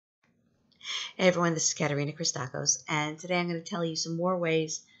Hey everyone, this is Katerina Christakos, and today I'm going to tell you some more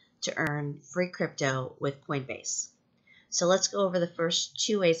ways to earn free crypto with Coinbase. So let's go over the first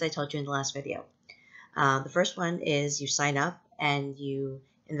two ways I told you in the last video. The first one is you sign up and you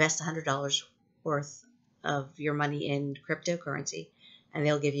invest $100 worth of your money in cryptocurrency, and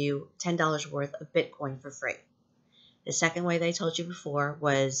they'll give you $10 worth of Bitcoin for free. The second way that I told you before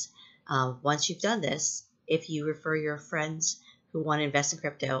was once you've done this, if you refer your friends who want to invest in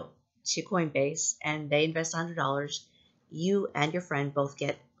crypto to Coinbase and they invest $100, you and your friend both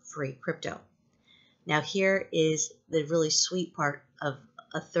get free crypto. Now here is the really sweet part of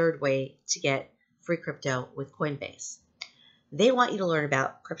a third way to get free crypto with Coinbase. They want you to learn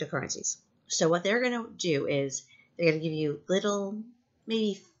about cryptocurrencies. So what they're going to do is they're going to give you little,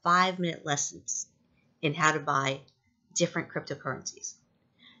 maybe 5-minute lessons in how to buy different cryptocurrencies.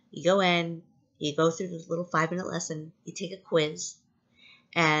 You go in, you go through this little 5-minute lesson, you take a quiz,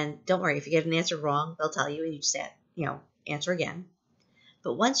 and don't worry, if you get an answer wrong, they'll tell you and you just answer again.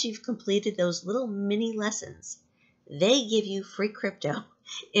 But once you've completed those little mini lessons, they give you free crypto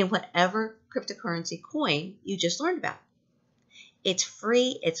in whatever cryptocurrency coin you just learned about. It's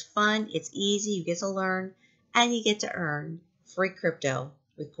free, it's fun, it's easy, you get to learn, and you get to earn free crypto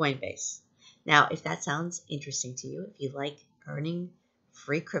with Coinbase. Now, if that sounds interesting to you, if you like earning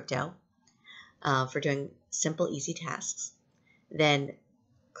free crypto for doing simple, easy tasks, then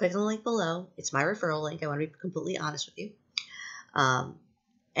click on the link below. It's my referral link. I want to be completely honest with you.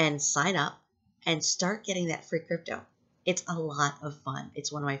 And sign up and start getting that free crypto. It's a lot of fun.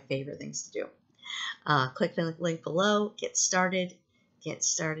 It's one of my favorite things to do. Click the link below. Get started. Get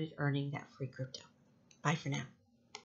started earning that free crypto. Bye for now.